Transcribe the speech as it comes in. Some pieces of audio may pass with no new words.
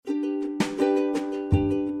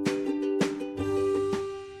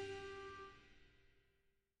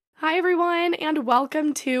everyone, and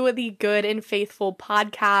welcome to the Good and Faithful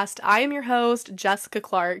podcast. I am your host, Jessica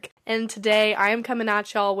Clark, and today I am coming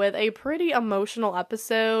at y'all with a pretty emotional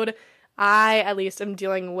episode. I, at least, am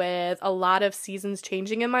dealing with a lot of seasons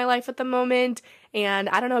changing in my life at the moment, and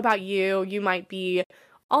I don't know about you, you might be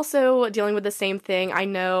also dealing with the same thing. I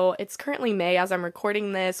know it's currently May as I'm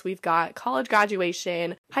recording this. We've got college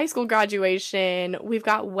graduation, high school graduation, we've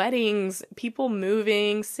got weddings, people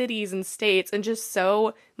moving, cities and states, and just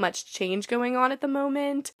so much change going on at the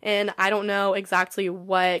moment. And I don't know exactly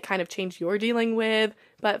what kind of change you're dealing with,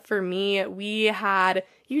 but for me, we had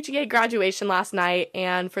UGA graduation last night,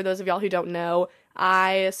 and for those of y'all who don't know,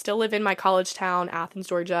 I still live in my college town, Athens,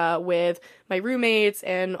 Georgia, with my roommates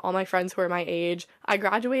and all my friends who are my age. I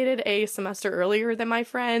graduated a semester earlier than my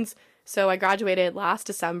friends, so I graduated last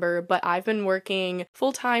December, but I've been working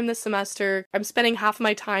full-time this semester. I'm spending half of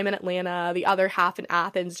my time in Atlanta, the other half in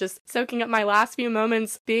Athens, just soaking up my last few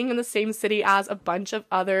moments being in the same city as a bunch of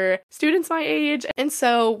other students my age. And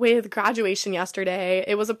so with graduation yesterday,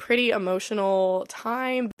 it was a pretty emotional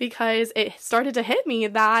time because it started to hit me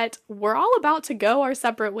that we're all about to go our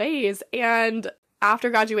separate ways. And after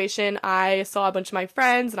graduation, I saw a bunch of my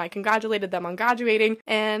friends and I congratulated them on graduating,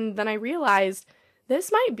 and then I realized this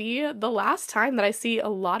might be the last time that I see a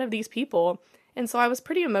lot of these people. And so I was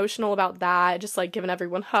pretty emotional about that, just like giving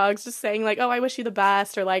everyone hugs, just saying like, oh, I wish you the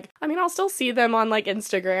best, or like, I mean, I'll still see them on like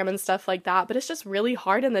Instagram and stuff like that, but it's just really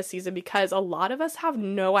hard in this season because a lot of us have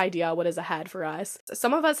no idea what is ahead for us.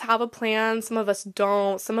 Some of us have a plan, some of us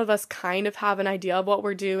don't, some of us kind of have an idea of what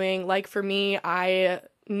we're doing. Like for me, I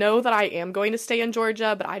know that I am going to stay in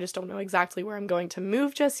Georgia, but I just don't know exactly where I'm going to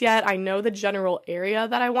move just yet. I know the general area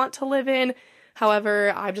that I want to live in.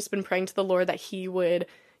 However, I've just been praying to the Lord that He would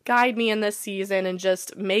guide me in this season and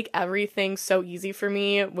just make everything so easy for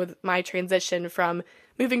me with my transition from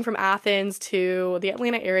moving from Athens to the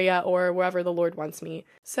Atlanta area or wherever the Lord wants me.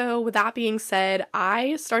 So with that being said,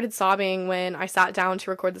 I started sobbing when I sat down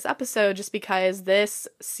to record this episode just because this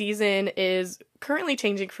season is currently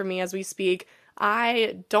changing for me as we speak.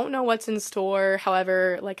 I don't know what's in store.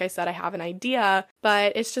 However, like I said, I have an idea,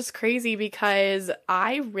 but it's just crazy because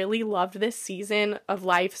I really loved this season of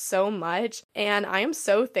life so much. And I am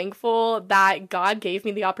so thankful that God gave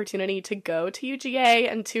me the opportunity to go to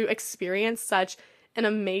UGA and to experience such an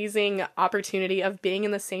amazing opportunity of being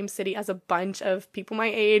in the same city as a bunch of people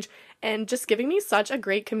my age and just giving me such a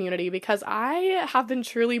great community because I have been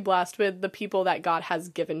truly blessed with the people that God has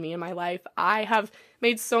given me in my life. I have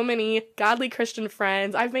made so many godly Christian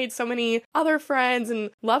friends. I've made so many other friends and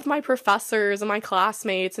loved my professors and my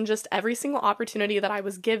classmates and just every single opportunity that I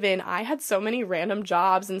was given. I had so many random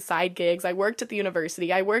jobs and side gigs. I worked at the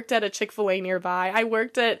university. I worked at a Chick-fil-A nearby. I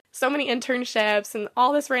worked at so many internships and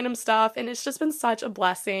all this random stuff, and it's just been such a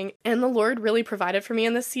blessing. And the Lord really provided for me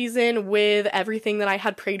in this season with everything that I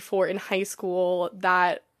had prayed for in high school,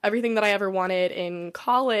 that everything that I ever wanted in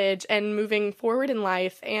college and moving forward in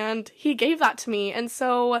life, and He gave that to me. And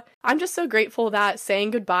so I'm just so grateful that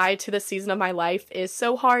saying goodbye to this season of my life is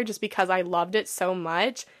so hard just because I loved it so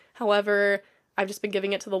much. However, I've just been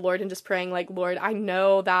giving it to the Lord and just praying like, Lord, I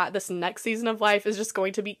know that this next season of life is just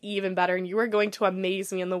going to be even better, and You are going to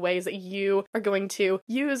amaze me in the ways that You are going to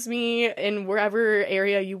use me in wherever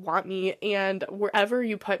area You want me, and wherever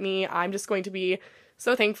You put me, I'm just going to be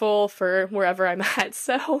so thankful for wherever I'm at.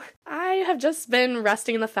 So I have just been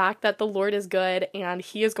resting in the fact that the Lord is good and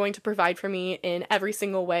He is going to provide for me in every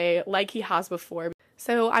single way like He has before.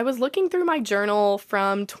 So I was looking through my journal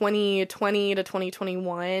from 2020 to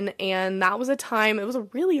 2021, and that was it was a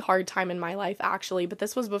really hard time in my life actually, but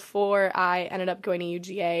this was before I ended up going to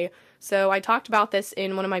UGA. So I talked about this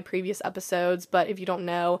in one of my previous episodes, but if you don't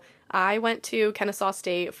know, I went to Kennesaw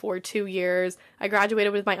State for 2 years. I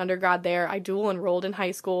graduated with my undergrad there. I dual enrolled in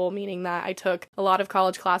high school, meaning that I took a lot of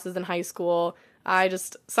college classes in high school.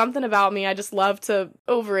 Something about me, I just love to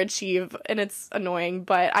overachieve, and it's annoying,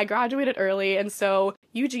 but I graduated early, and so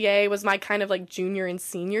UGA was my kind of like junior and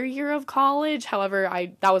senior year of college. However,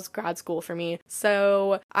 that was grad school for me.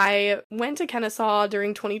 So I went to Kennesaw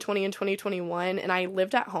during 2020 and 2021, and I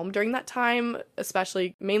lived at home during that time,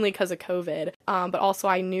 especially mainly because of COVID. But also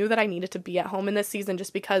I knew that I needed to be at home in this season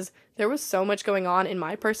just because there was so much going on in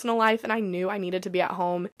my personal life, and I knew I needed to be at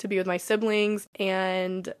home to be with my siblings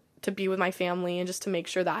and to be with my family and just to make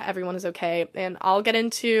sure that everyone is okay. And I'll get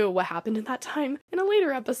into what happened in that time in a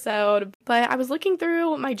later episode. But I was looking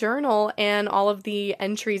through my journal and all of the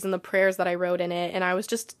entries and the prayers that I wrote in it, and I was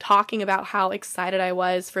just talking about how excited I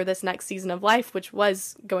was for this next season of life, which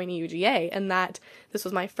was going to UGA, and that this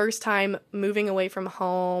was my first time moving away from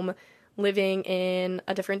home, living in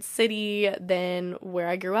a different city than where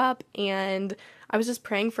I grew up, and I was just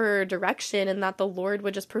praying for direction and that the Lord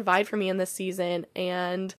would just provide for me in this season,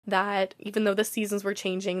 and that even though the seasons were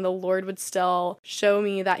changing, the Lord would still show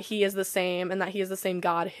me that He is the same and that He is the same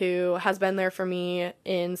God who has been there for me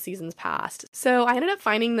in seasons past. So I ended up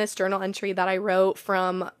finding this journal entry that I wrote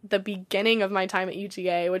from the beginning of my time at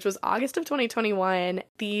UGA, which was August of 2021.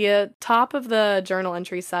 The top of the journal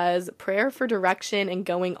entry says, "Prayer for direction and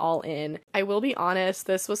going all in." I will be honest,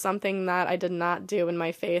 this was something that I did not do in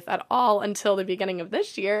my faith at all until the beginning of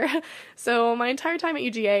this year. So my entire time at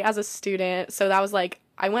UGA as a student, so that was like,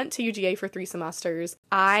 I went to UGA for 3 semesters.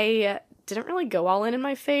 I didn't really go all in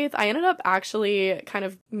my faith. I ended up actually kind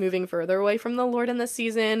of moving further away from the Lord in this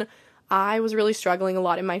season. I was really struggling a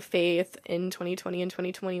lot in my faith in 2020 and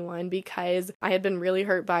 2021 because I had been really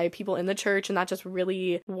hurt by people in the church, and that just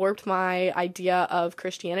really warped my idea of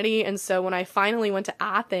Christianity. And so when I finally went to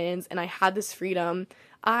Athens and I had this freedom,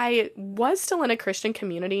 I was still in a Christian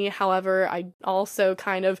community. However, I also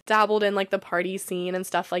kind of dabbled in like the party scene and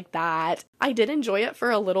stuff like that. I did enjoy it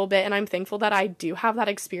for a little bit, and I'm thankful that I do have that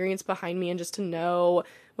experience behind me and just to know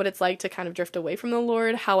what it's like to kind of drift away from the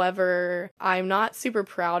Lord. However, I'm not super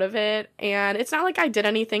proud of it, and it's not like I did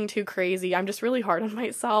anything too crazy. I'm just really hard on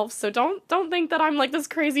myself, so don't think that I'm like this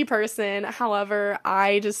crazy person. However,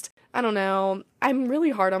 I don't know. I'm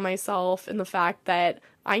really hard on myself in the fact that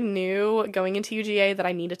I knew going into UGA that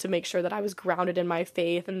I needed to make sure that I was grounded in my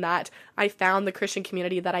faith and that I found the Christian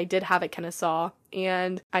community that I did have at Kennesaw,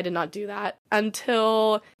 and I did not do that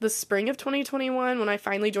until the spring of 2021 when I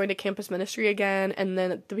finally joined a campus ministry again. And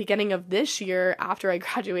then at the beginning of this year, after I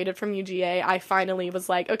graduated from UGA, I finally was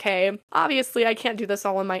like, okay, obviously I can't do this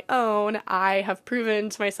all on my own. I have proven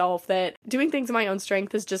to myself that doing things in my own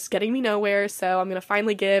strength is just getting me nowhere, so I'm going to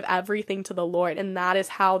finally give everything to the Lord. And that is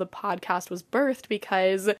how the podcast was birthed,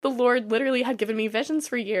 because the Lord literally had given me visions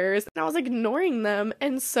for years and I was ignoring them.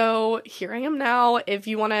 And so here I am now. If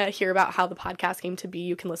you want to hear about how the podcast came to be,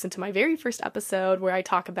 you can listen to my very first episode where I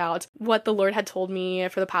talk about what the Lord had told me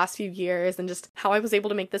for the past few years and just how I was able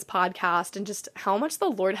to make this podcast and just how much the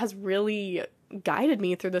Lord has really guided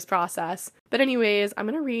me through this process. But anyways, I'm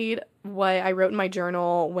going to read what I wrote in my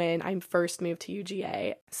journal when I first moved to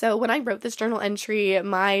UGA. So when I wrote this journal entry,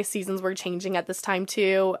 my seasons were changing at this time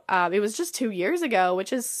too. It was just 2 years ago,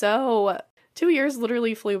 which is so... 2 years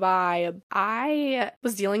literally flew by. I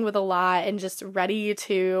was dealing with a lot and just ready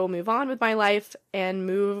to move on with my life and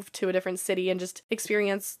move to a different city and just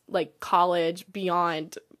experience like college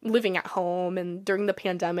beyond living at home and during the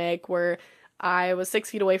pandemic where I was 6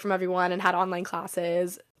 feet away from everyone and had online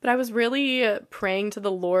classes. But I was really praying to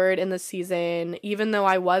the Lord in this season. Even though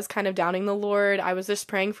I was kind of doubting the Lord, I was just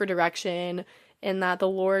praying for direction and that the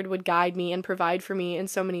Lord would guide me and provide for me in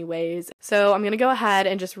so many ways. So I'm going to go ahead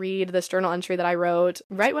and just read this journal entry that I wrote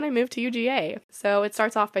right when I moved to UGA. So it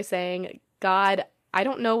starts off by saying, "God, I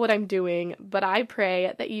don't know what I'm doing, but I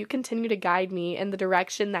pray that you continue to guide me in the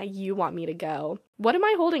direction that you want me to go. What am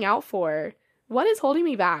I holding out for? What is holding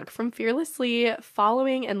me back from fearlessly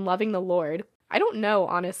following and loving the Lord? I don't know,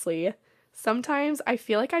 honestly. Sometimes I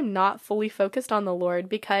feel like I'm not fully focused on the Lord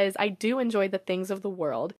because I do enjoy the things of the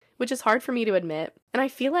world, which is hard for me to admit. And I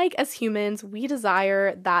feel like as humans, we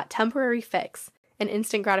desire that temporary fix and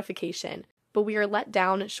instant gratification, but we are let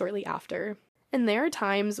down shortly after. And there are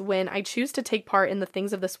times when I choose to take part in the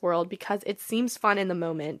things of this world because it seems fun in the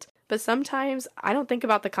moment, but sometimes I don't think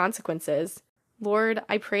about the consequences. Lord,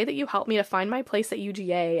 I pray that you help me to find my place at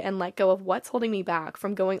UGA and let go of what's holding me back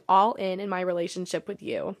from going all in my relationship with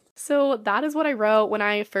you." So that is what I wrote when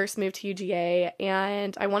I first moved to UGA,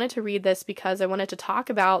 and I wanted to read this because I wanted to talk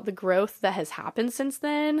about the growth that has happened since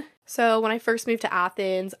then. So when I first moved to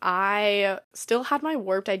Athens, I still had my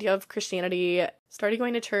warped idea of Christianity, started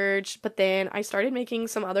going to church, but then I started making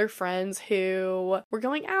some other friends who were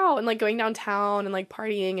going out and like going downtown and like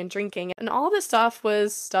partying and drinking. And all of this stuff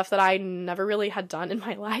was stuff that I never really had done in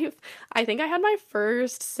my life. I think I had my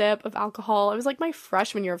first sip of alcohol. It was like my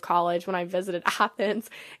freshman year of college when I visited Athens.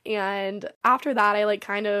 And after that, I like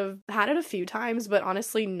kind of had it a few times, but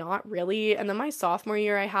honestly not really. And then my sophomore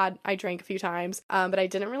year, I drank a few times, but I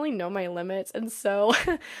didn't really know my limits. And so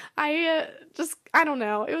I don't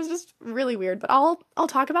know. It was just really weird, but I'll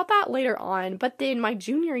talk about that later on. But then my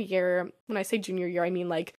junior year, when I say junior year, I mean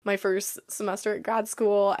like my first semester at grad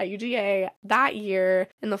school at UGA, that year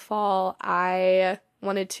in the fall, I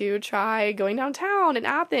wanted to try going downtown in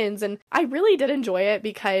Athens, and I really did enjoy it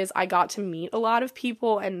because I got to meet a lot of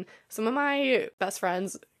people, and some of my best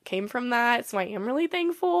friends came from that, so I am really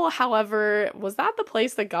thankful. However, was that the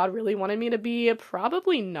place that God really wanted me to be?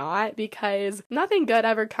 Probably not, because nothing good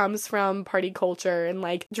ever comes from party culture and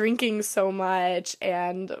like drinking so much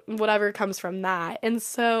and whatever comes from that. And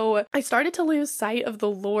so I started to lose sight of the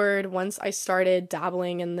Lord once I started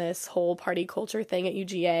dabbling in this whole party culture thing at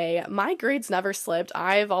UGA. My grades never slipped.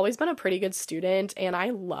 I've always been a pretty good student, and I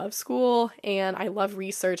love school and I love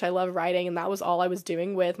research. I love writing, and that was all I was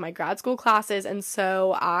doing with my grad school classes. And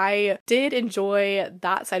so I did enjoy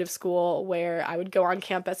that side of school where I would go on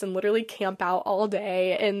campus and literally camp out all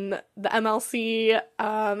day in the MLC,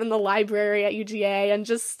 in the library at UGA, and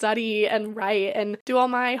just study and write and do all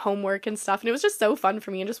my homework and stuff. And it was just so fun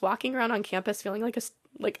for me, and just walking around on campus feeling like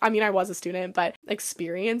I was a student, but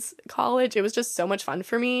experience college, it was just so much fun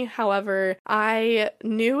for me. However, I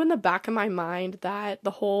knew in the back of my mind that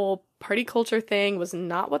the whole party culture thing was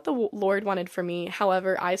not what the Lord wanted for me.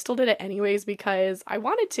 However, I still did it anyways because I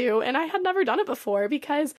wanted to, and I had never done it before,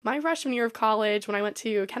 because my freshman year of college, when I went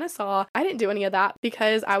to Kennesaw, I didn't do any of that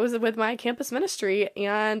because I was with my campus ministry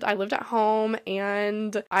and I lived at home,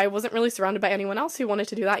 and I wasn't really surrounded by anyone else who wanted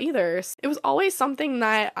to do that either. It was always something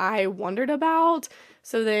that I wondered about.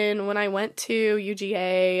 So then when I went to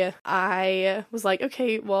UGA, I was like,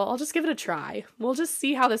 okay, well, I'll just give it a try. We'll just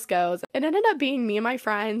see how this goes. It ended up being me and my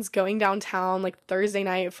friends going downtown like Thursday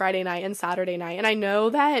night, Friday night, and Saturday night. And I know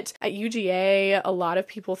that at UGA, a lot of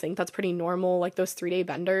people think that's pretty normal, like those 3-day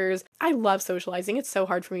benders. I love socializing. It's so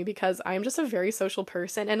hard for me because I'm just a very social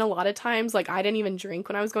person. And a lot of times, like, I didn't even drink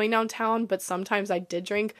when I was going downtown, but sometimes I did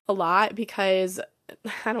drink a lot because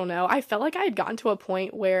I don't know, I felt like I had gotten to a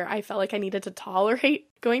point where I felt like I needed to tolerate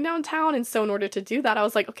going downtown. And so in order to do that, I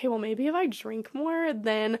was like, okay, well, maybe if I drink more,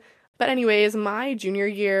 then... But anyways, my junior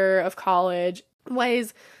year of college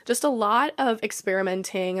was just a lot of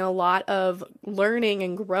experimenting and a lot of learning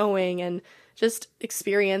and growing and just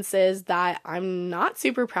experiences that I'm not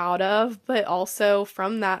super proud of, but also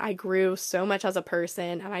from that I grew so much as a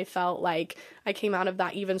person, and I felt like I came out of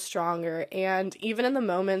that even stronger. And even in the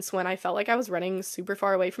moments when I felt like I was running super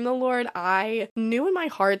far away from the Lord, I knew in my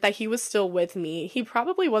heart that He was still with me. He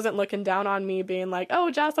probably wasn't looking down on me being like,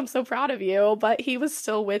 oh, Jess, I'm so proud of you, but He was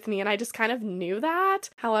still with me, and I just kind of knew that.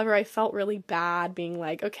 However, I felt really bad being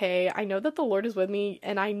like, okay, I know that the Lord is with me,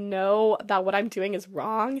 and I know that what I'm doing is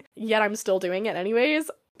wrong, yet I'm still doing it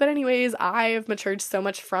anyways. But anyways, I've matured so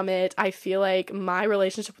much from it. I feel like my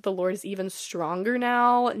relationship with the Lord is even stronger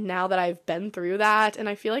now that I've been through that. And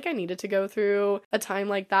I feel like I needed to go through a time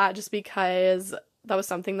like that just because that was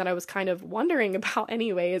something that I was kind of wondering about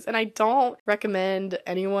anyways. And I don't recommend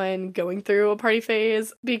anyone going through a party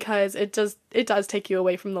phase because it does take you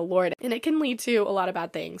away from the Lord, and it can lead to a lot of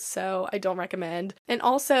bad things. So I don't recommend. And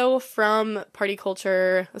also from party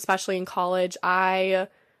culture, especially in college, I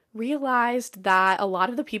realized that a lot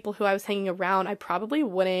of the people who I was hanging around, I probably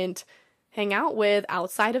wouldn't hang out with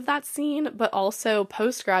outside of that scene, but also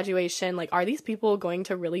post-graduation, like, are these people going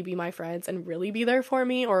to really be my friends and really be there for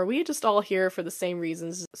me, or are we just all here for the same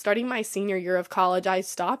reasons? Starting my senior year of college, I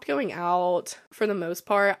stopped going out for the most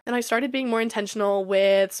part, and I started being more intentional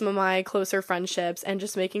with some of my closer friendships and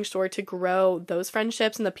just making sure to grow those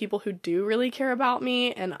friendships and the people who do really care about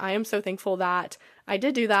me. And I am so thankful that I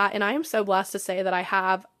did do that, and I am so blessed to say that I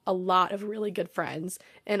have a lot of really good friends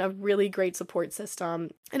and a really great support system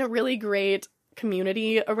and a really great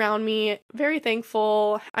community around me. Very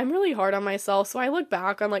thankful. I'm really hard on myself, so I look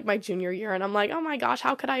back on like my junior year and I'm like, oh my gosh,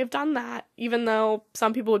 how could I have done that? Even though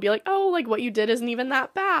some people would be like, oh, like what you did isn't even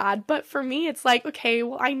that bad. But for me, it's like, okay,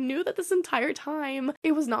 well, I knew that this entire time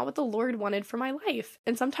it was not what the Lord wanted for my life.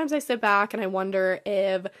 And sometimes I sit back and I wonder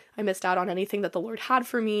if I missed out on anything that the Lord had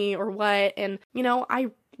for me or what. And, you know, I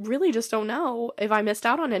really just don't know if I missed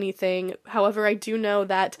out on anything. However, I do know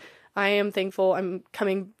that I am thankful I'm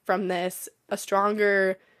coming from this a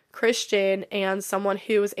stronger Christian and someone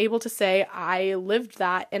who was able to say, I lived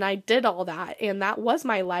that and I did all that and that was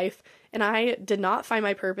my life and I did not find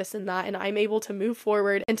my purpose in that, and I'm able to move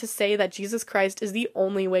forward and to say that Jesus Christ is the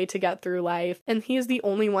only way to get through life and He is the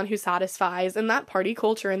only one who satisfies, and that party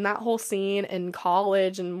culture and that whole scene in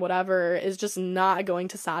college and whatever is just not going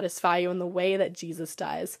to satisfy you in the way that Jesus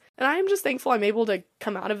does. And I'm just thankful I'm able to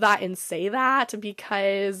come out of that and say that,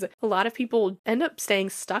 because a lot of people end up staying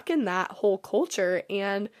stuck in that whole culture,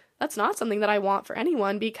 and that's not something that I want for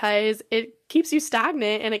anyone, because it keeps you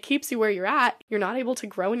stagnant and it keeps you where you're at. You're not able to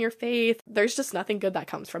grow in your faith. There's just nothing good that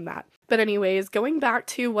comes from that. But anyways, going back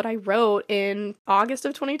to what I wrote in August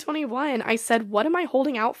of 2021, I said, what am I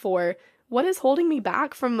holding out for? What is holding me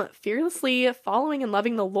back from fearlessly following and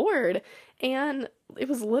loving the Lord? And it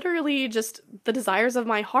was literally just the desires of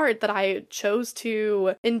my heart that I chose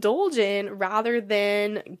to indulge in rather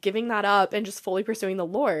than giving that up and just fully pursuing the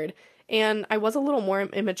Lord. And I was a little more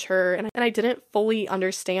immature and I didn't fully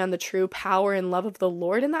understand the true power and love of the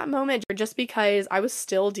Lord in that moment, just because I was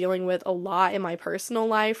still dealing with a lot in my personal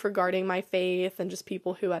life regarding my faith and just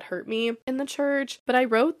people who had hurt me in the church. But I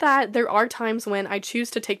wrote that there are times when I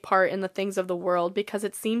choose to take part in the things of the world because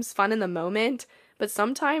it seems fun in the moment, but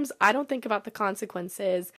sometimes I don't think about the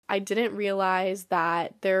consequences. I didn't realize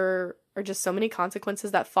that there are just so many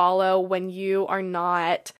consequences that follow when you are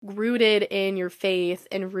not rooted in your faith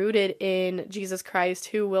and rooted in Jesus Christ,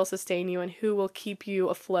 who will sustain you and who will keep you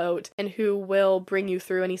afloat and who will bring you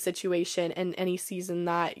through any situation and any season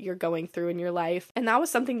that you're going through in your life. And that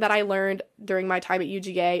was something that I learned during my time at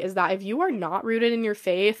UGA, is that if you are not rooted in your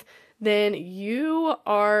faith, then you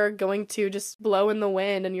are going to just blow in the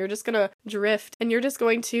wind and you're just going to drift and you're just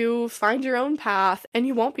going to find your own path and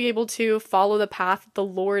you won't be able to follow the path that the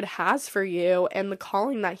Lord has for you and the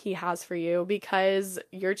calling that He has for you, because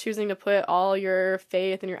you're choosing to put all your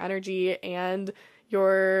faith and your energy and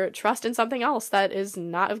your trust in something else that is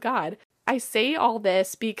not of God. I say all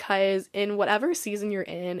this because in whatever season you're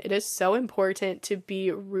in, it is so important to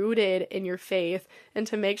be rooted in your faith and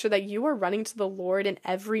to make sure that you are running to the Lord in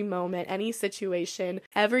every moment, any situation,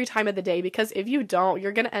 every time of the day, because if you don't,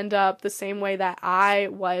 you're going to end up the same way that I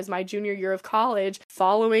was my junior year of college,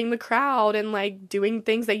 following the crowd and like doing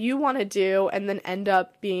things that you want to do and then end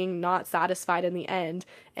up being not satisfied in the end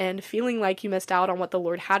and feeling like you missed out on what the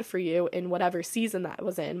Lord had for you in whatever season that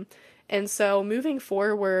was in. And so moving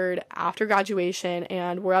forward after graduation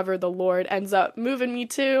and wherever the Lord ends up moving me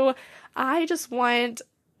to, I just want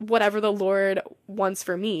whatever the Lord wants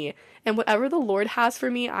for me. And whatever the Lord has for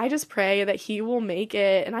me, I just pray that He will make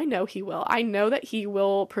it, and I know He will. I know that He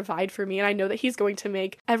will provide for me, and I know that He's going to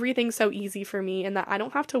make everything so easy for me and that I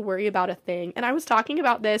don't have to worry about a thing. And I was talking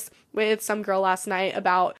about this with some girl last night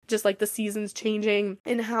about just like the seasons changing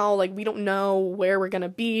and how like we don't know where we're gonna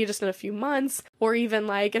be just in a few months or even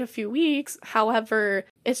like in a few weeks. However,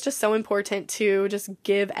 it's just so important to just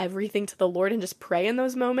give everything to the Lord and just pray in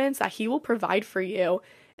those moments that He will provide for you.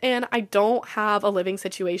 And I don't have a living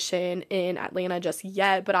situation in Atlanta just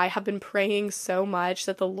yet, but I have been praying so much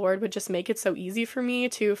that the Lord would just make it so easy for me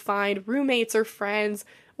to find roommates or friends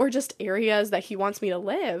or just areas that He wants me to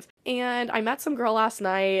live. And I met some girl last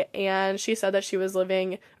night and she said that she was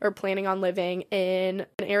living or planning on living in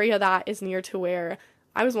an area that is near to where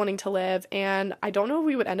I was wanting to live, and I don't know if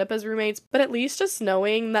we would end up as roommates, but at least just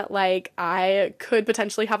knowing that like I could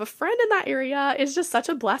potentially have a friend in that area is just such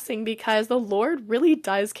a blessing, because the Lord really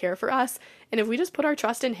does care for us. And if we just put our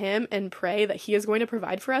trust in Him and pray that He is going to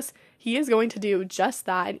provide for us, He is going to do just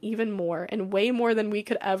that and even more, and way more than we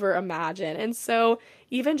could ever imagine. And so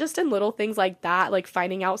even just in little things like that, like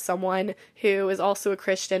finding out someone who is also a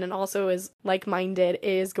Christian and also is like-minded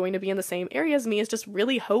is going to be in the same area as me is just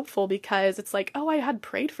really hopeful, because it's like, oh, I had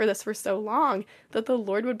prayed for this for so long, that the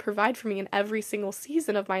Lord would provide for me in every single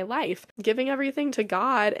season of my life, giving everything to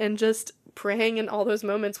God and just praying in all those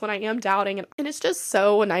moments when I am doubting. And it's just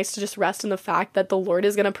so nice to just rest in the fact that the Lord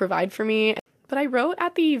is going to provide for me. But I wrote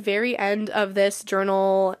at the very end of this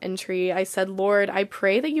journal entry, I said, Lord, I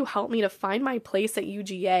pray that You help me to find my place at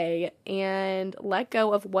UGA and let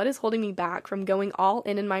go of what is holding me back from going all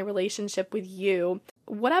in my relationship with You.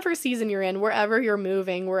 Whatever season you're in, wherever you're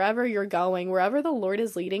moving, wherever you're going, wherever the Lord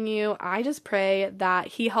is leading you, I just pray that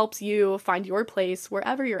He helps you find your place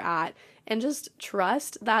wherever you're at. And just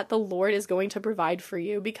trust that the Lord is going to provide for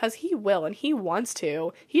you, because He will and He wants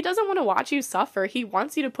to. He doesn't want to watch you suffer. He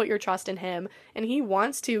wants you to put your trust in Him, and He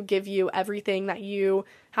wants to give you everything that you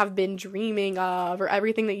have been dreaming of or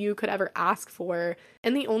everything that you could ever ask for.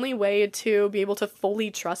 And the only way to be able to fully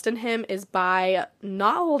trust in Him is by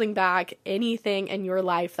not holding back anything in your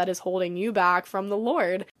life that is holding you back from the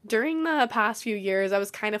Lord. During the past few years, I was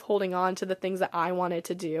kind of holding on to the things that I wanted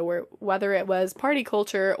to do, or whether it was party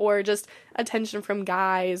culture or just attention from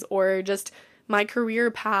guys or just my career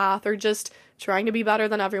path or just trying to be better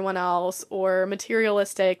than everyone else or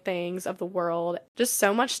materialistic things of the world. Just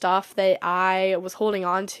so much stuff that I was holding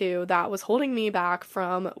on to that was holding me back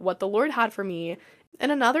from what the Lord had for me.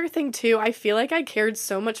 And another thing too, I feel like I cared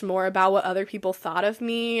so much more about what other people thought of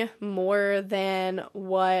me more than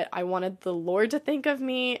what I wanted the Lord to think of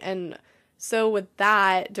me. And so with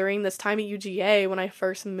that, during this time at UGA, when I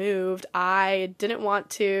first moved, I didn't want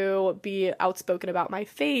to be outspoken about my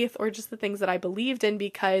faith or just the things that I believed in,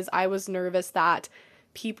 because I was nervous that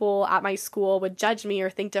people at my school would judge me or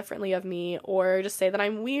think differently of me, or just say that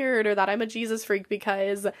I'm weird or that I'm a Jesus freak,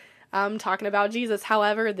 because talking about Jesus.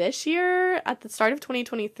 However, this year, at the start of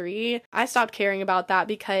 2023, I stopped caring about that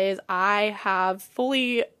because I have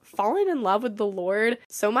fully fallen in love with the Lord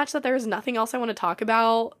so much that there's nothing else I want to talk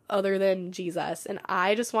about other than Jesus. And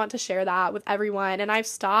I just want to share that with everyone. And I've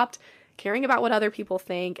stopped caring about what other people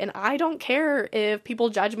think. And I don't care if people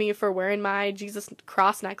judge me for wearing my Jesus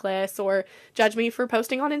cross necklace, or judge me for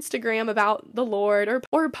posting on Instagram about the Lord,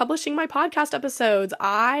 or publishing my podcast episodes.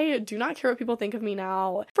 I do not care what people think of me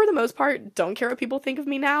now. For the most part, don't care what people think of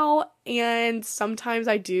me now. And sometimes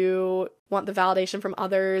I do want the validation from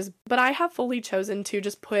others, but I have fully chosen to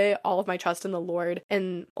just put all of my trust in the Lord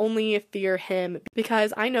and only fear Him,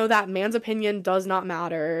 because I know that man's opinion does not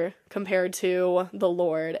matter compared to the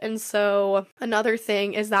Lord. And so another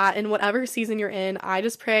thing is that in whatever season you're in, I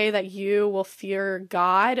just pray that you will fear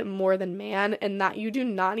God more than man, and that you do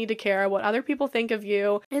not need to care what other people think of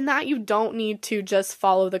you, and that you don't need to just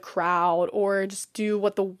follow the crowd or just do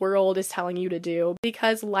what the world is telling you to do,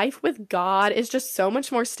 because life with God is just so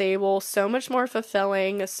much more stable, so much more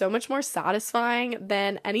fulfilling, so much more satisfying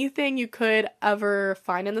than anything you could ever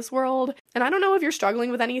find in this world. And I don't know if you're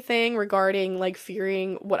struggling with anything regarding like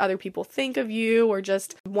fearing what other people think of you, or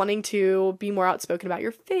just wanting to be more outspoken about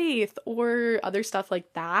your faith or other stuff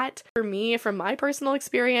like that. For me, from my personal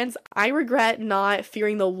experience, I regret not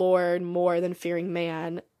fearing the Lord more than fearing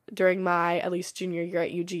man. During my, at least junior year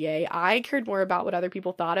at UGA, I cared more about what other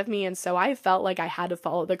people thought of me, and so I felt like I had to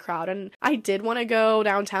follow the crowd. And I did want to go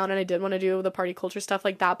downtown, and I did want to do the party culture stuff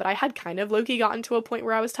like that, but I had kind of low-key gotten to a point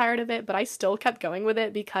where I was tired of it, but I still kept going with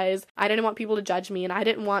it because I didn't want people to judge me, and I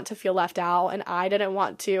didn't want to feel left out, and I didn't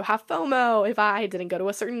want to have FOMO if I didn't go to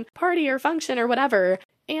a certain party or function or whatever.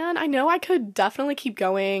 And I know I could definitely keep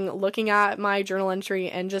going, looking at my journal entry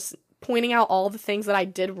and just pointing out all the things that I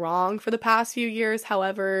did wrong for the past few years.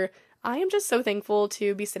 However, I am just so thankful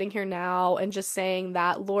to be sitting here now and just saying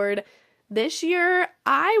that, Lord, this year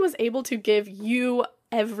I was able to give you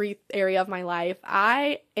every area of my life.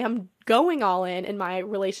 I am going all in my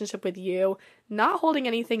relationship with you, not holding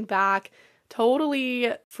anything back,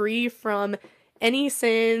 totally free from any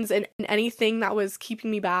sins and anything that was keeping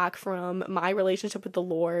me back from my relationship with the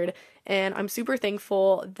Lord. And I'm super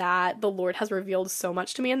thankful that the Lord has revealed so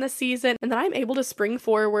much to me in this season, and that I'm able to spring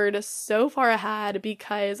forward so far ahead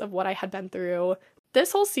because of what I had been through.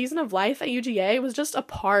 This whole season of life at UGA was just a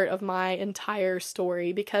part of my entire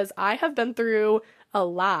story, because I have been through a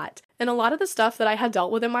lot. And a lot of the stuff that I had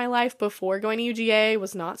dealt with in my life before going to UGA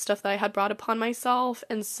was not stuff that I had brought upon myself.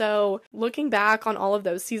 And so looking back on all of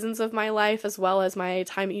those seasons of my life, as well as my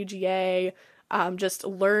time at UGA, just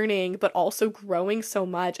learning, but also growing so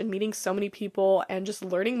much and meeting so many people and just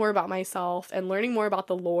learning more about myself and learning more about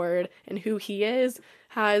the Lord and who He is,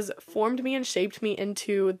 has formed me and shaped me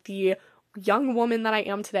into the young woman that I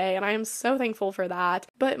am today, and I am so thankful for that.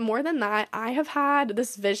 But more than that, I have had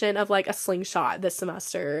this vision of like a slingshot this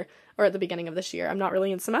semester, or at the beginning of this year. I'm not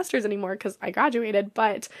really in semesters anymore because I graduated,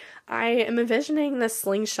 but I am envisioning this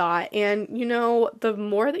slingshot, and you know, the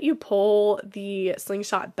more that you pull the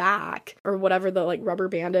slingshot back, or whatever the like rubber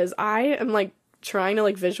band is, I am like trying to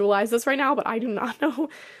like visualize this right now, but I do not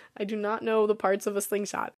know the parts of a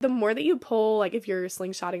slingshot. The more that you pull, like if you're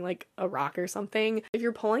slingshotting like a rock or something, if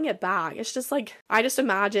you're pulling it back, it's just like, I just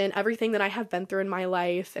imagine everything that I have been through in my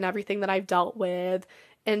life and everything that I've dealt with,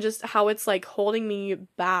 and just how it's like holding me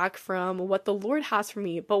back from what the Lord has for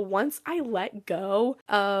me. But once I let go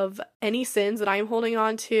of any sins that I'm holding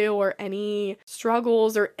on to, or any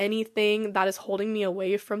struggles or anything that is holding me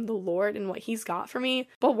away from the Lord and what He's got for me,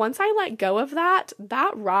 but once I let go of that,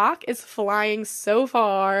 that rock is flying so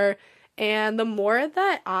far. And the more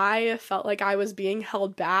that I felt like I was being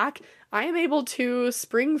held back, I am able to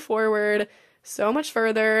spring forward so much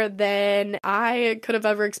further than I could have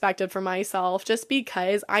ever expected for myself, just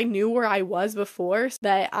because I knew where I was before,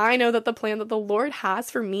 that I know that the plan that the Lord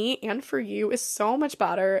has for me and for you is so much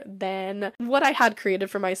better than what I had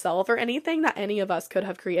created for myself, or anything that any of us could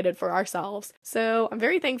have created for ourselves. So I'm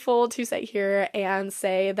very thankful to sit here and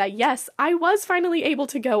say that yes, I was finally able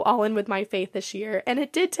to go all in with my faith this year, and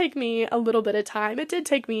it did take me a little bit of time. It did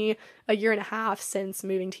take me a year and a half since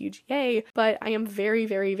moving to UGA, but I am very,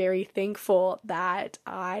 very, very thankful that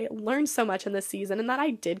I learned so much in this season, and that I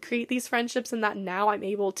did create these friendships, and that now I'm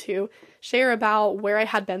able to share about where I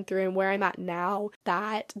had been through and where I'm at now,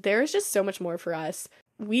 that there is just so much more for us.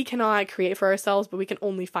 we cannot create for ourselves, but we can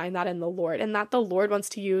only find that in the Lord, and that the Lord wants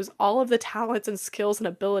to use all of the talents and skills and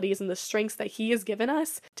abilities and the strengths that He has given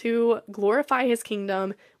us to glorify His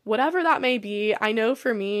kingdom, whatever that may be. I know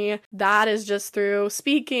for me, that is just through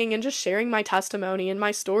speaking and just sharing my testimony and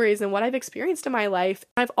my stories and what I've experienced in my life.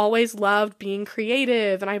 I've always loved being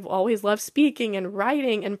creative, and I've always loved speaking and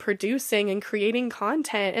writing and producing and creating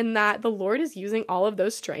content, and that the Lord is using all of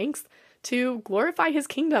those strengths to glorify His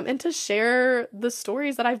kingdom and to share the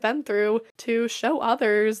stories that I've been through to show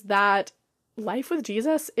others that life with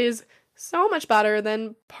Jesus is so much better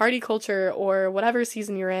than party culture or whatever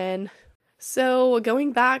season you're in. So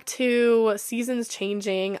going back to seasons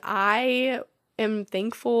changing, I am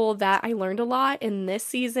thankful that I learned a lot in this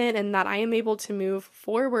season and that I am able to move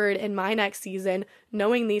forward in my next season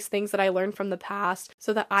knowing these things that I learned from the past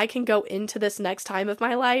so that I can go into this next time of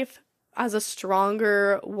my life as a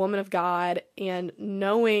stronger woman of God and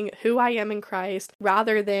knowing who I am in Christ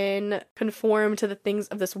rather than conform to the things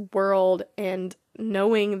of this world, and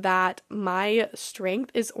knowing that my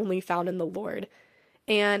strength is only found in the Lord.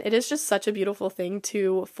 And it is just such a beautiful thing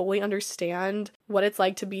to fully understand what it's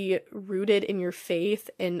like to be rooted in your faith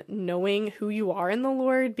and knowing who you are in the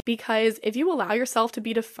Lord. Because if you allow yourself to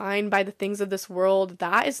be defined by the things of this world,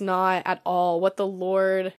 that is not at all what the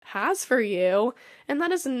Lord has for you. And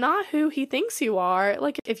that is not who He thinks you are.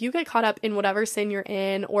 Like, if you get caught up in whatever sin you're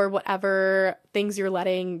in or whatever things you're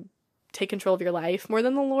letting take control of your life more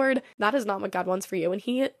than the Lord, that is not what God wants for you. And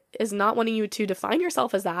He is not wanting you to define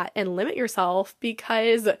yourself as that and limit yourself,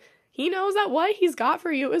 because He knows that what He's got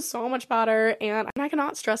for you is so much better. And I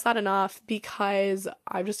cannot stress that enough, because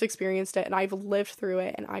I've just experienced it and I've lived through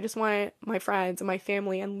it. And I just want my friends and my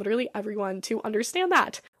family and literally everyone to understand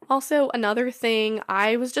that. Also, another thing,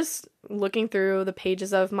 I was just looking through the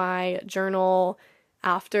pages of my journal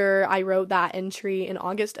after I wrote that entry in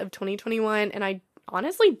August of 2021, and I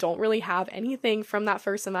honestly don't really have anything from that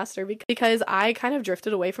first semester because I kind of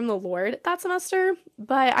drifted away from the Lord that semester.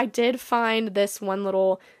 But I did find this one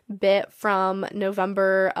little bit from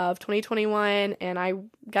November of 2021, and I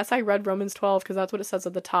guess I read Romans 12 because that's what it says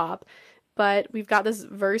at the top. But we've got this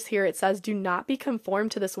verse here. It says, "Do not be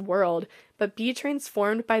conformed to this world, but be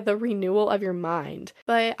transformed by the renewal of your mind."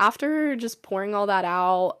 But after just pouring all that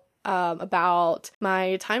out, about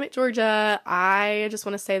my time at Georgia, I just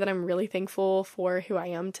want to say that I'm really thankful for who I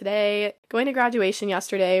am today. Going to graduation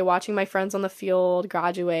yesterday, watching my friends on the field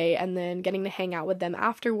graduate, and then getting to hang out with them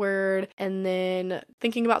afterward, and then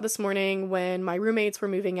thinking about this morning when my roommates were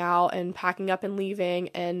moving out and packing up and leaving,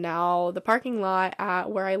 and now the parking lot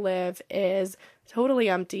at where I live is totally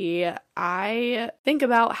empty. I think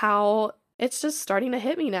about how it's just starting to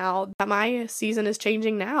hit me now that my season is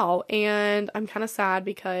changing now, and I'm kind of sad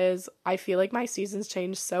because I feel like my seasons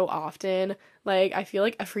change so often. Like, I feel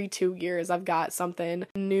like every 2 years I've got something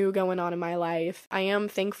new going on in my life. I am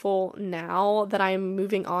thankful now that I'm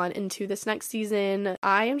moving on into this next season.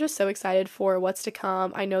 I am just so excited for what's to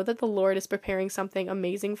come. I know that the Lord is preparing something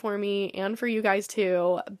amazing for me and for you guys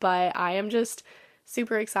too, but I am just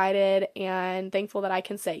super excited and thankful that I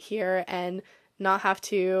can sit here and not have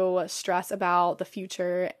to stress about the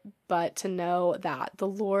future, but to know that the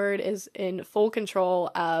Lord is in full control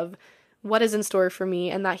of what is in store for me,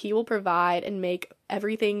 and that He will provide and make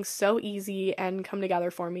everything so easy and come together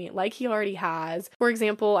for me like He already has. For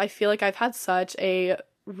example, I feel like I've had such a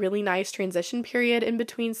really nice transition period in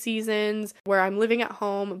between seasons where I'm living at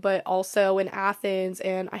home but also in Athens,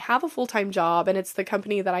 and I have a full-time job, and it's the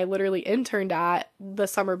company that I literally interned at the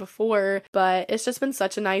summer before. But it's just been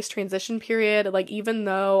such a nice transition period. Like, even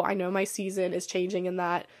though I know my season is changing and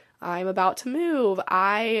that I'm about to move,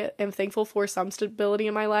 I am thankful for some stability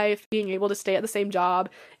in my life, being able to stay at the same job.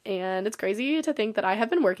 And it's crazy to think that I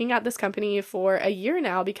have been working at this company for a year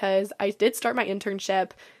now, because I did start my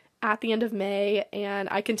internship at the end of May, and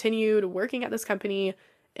I continued working at this company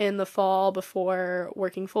in the fall before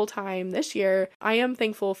working full-time this year. I am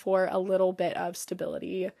thankful for a little bit of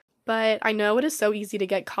stability. But I know it is so easy to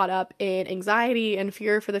get caught up in anxiety and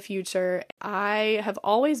fear for the future. I have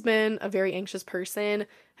always been a very anxious person.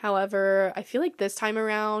 However, I feel like this time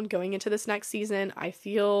around, going into this next season, I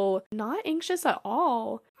feel not anxious at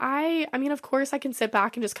all. I mean, of course, I can sit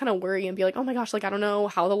back and just kind of worry and be like, oh my gosh, like, I don't know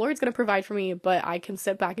how the Lord's going to provide for me, but I can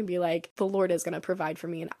sit back and be like, the Lord is going to provide for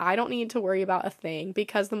me, and I don't need to worry about a thing,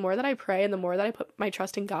 because the more that I pray and the more that I put my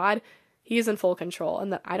trust in God, He is in full control,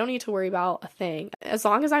 and that I don't need to worry about a thing. As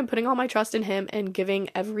long as I'm putting all my trust in Him and giving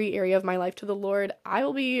every area of my life to the Lord, I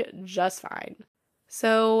will be just fine.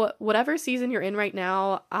 So whatever season you're in right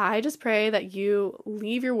now, I just pray that you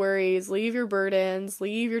leave your worries, leave your burdens,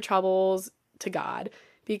 leave your troubles to God.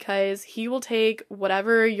 because he will take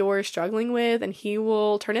whatever you're struggling with and he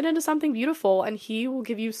will turn it into something beautiful, and he will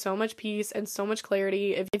give you so much peace and so much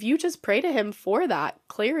clarity. If you just pray to him for that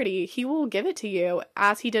clarity, he will give it to you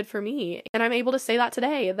as he did for me. And I'm able to say that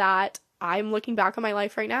today, that I'm looking back on my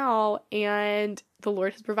life right now and the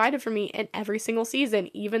Lord has provided for me in every single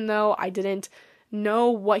season. Even though I didn't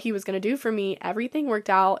know what he was going to do for me, everything worked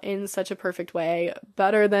out in such a perfect way,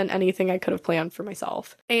 better than anything I could have planned for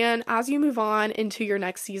myself. And as you move on into your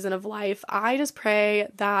next season of life, I just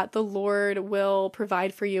pray that the Lord will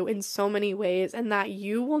provide for you in so many ways, and that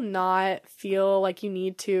you will not feel like you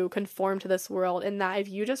need to conform to this world, and that if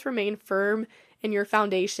you just remain firm in your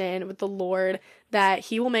foundation with the Lord, that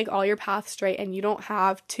he will make all your paths straight, and you don't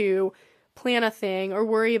have to plan a thing or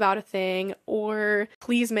worry about a thing or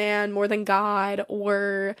please man more than God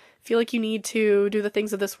or feel like you need to do the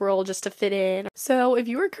things of this world just to fit in. So if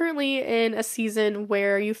you are currently in a season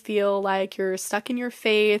where you feel like you're stuck in your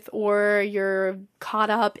faith or you're caught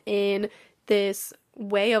up in this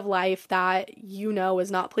way of life that you know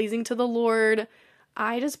is not pleasing to the Lord,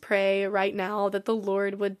 I just pray right now that the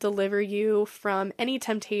Lord would deliver you from any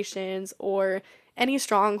temptations or any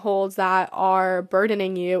strongholds that are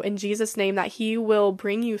burdening you in Jesus' name, that he will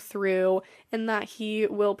bring you through and that he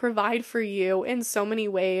will provide for you in so many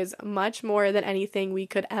ways, much more than anything we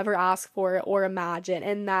could ever ask for or imagine,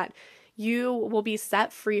 and that you will be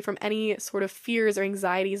set free from any sort of fears or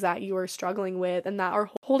anxieties that you are struggling with and that are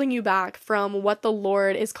holding you back from what the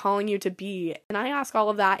Lord is calling you to be. And I ask all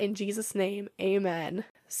of that in Jesus' name, amen.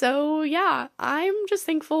 So yeah, I'm just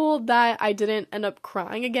thankful that I didn't end up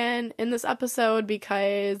crying again in this episode,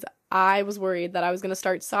 because I was worried that I was going to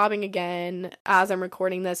start sobbing again as I'm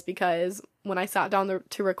recording this, because when I sat down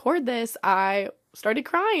to record this, I started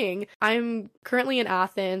crying. I'm currently in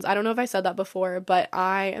Athens. I don't know if I said that before, but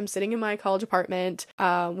I am sitting in my college apartment.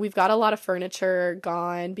 We've got a lot of furniture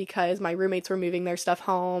gone because my roommates were moving their stuff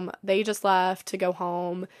home. They just left to go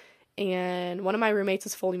home, and one of my roommates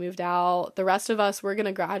is fully moved out. The rest of us, we're going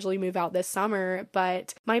to gradually move out this summer,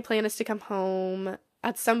 but my plan is to come home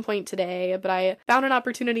at some point today. But I found an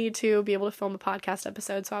opportunity to be able to film a podcast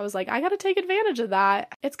episode, so I was like, I gotta take advantage of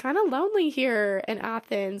that. It's kind of lonely here in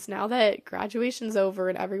Athens now that graduation's over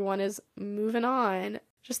and everyone is moving on.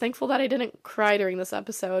 Just thankful that I didn't cry during this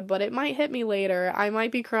episode, but it might hit me later. I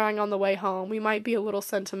might be crying on the way home. We might be a little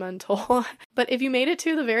sentimental. But if you made it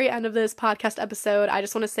to the very end of this podcast episode, I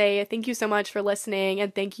just want to say thank you so much for listening,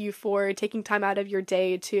 and thank you for taking time out of your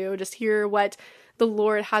day to just hear what the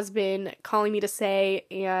Lord has been calling me to say.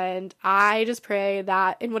 And I just pray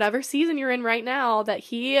that in whatever season you're in right now, that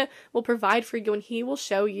he will provide for you and he will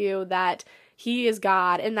show you that he is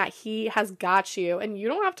God and that he has got you, and you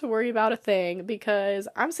don't have to worry about a thing, because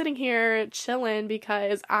I'm sitting here chilling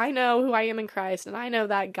because I know who I am in Christ, and I know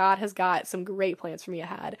that God has got some great plans for me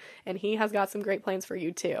ahead, and he has got some great plans for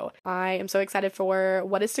you too. I am so excited for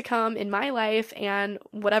what is to come in my life and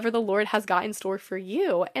whatever the Lord has got in store for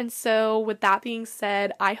you. And so with that being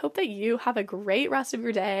said, I hope that you have a great rest of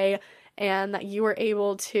your day and that you are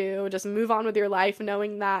able to just move on with your life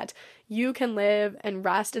knowing that you can live and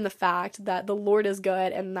rest in the fact that the Lord is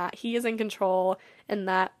good and that he is in control, and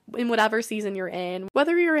that in whatever season you're in,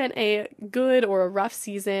 whether you're in a good or a rough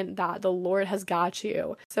season, that the Lord has got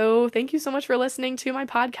you. So thank you so much for listening to my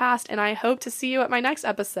podcast, and I hope to see you at my next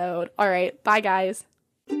episode. All right, bye guys.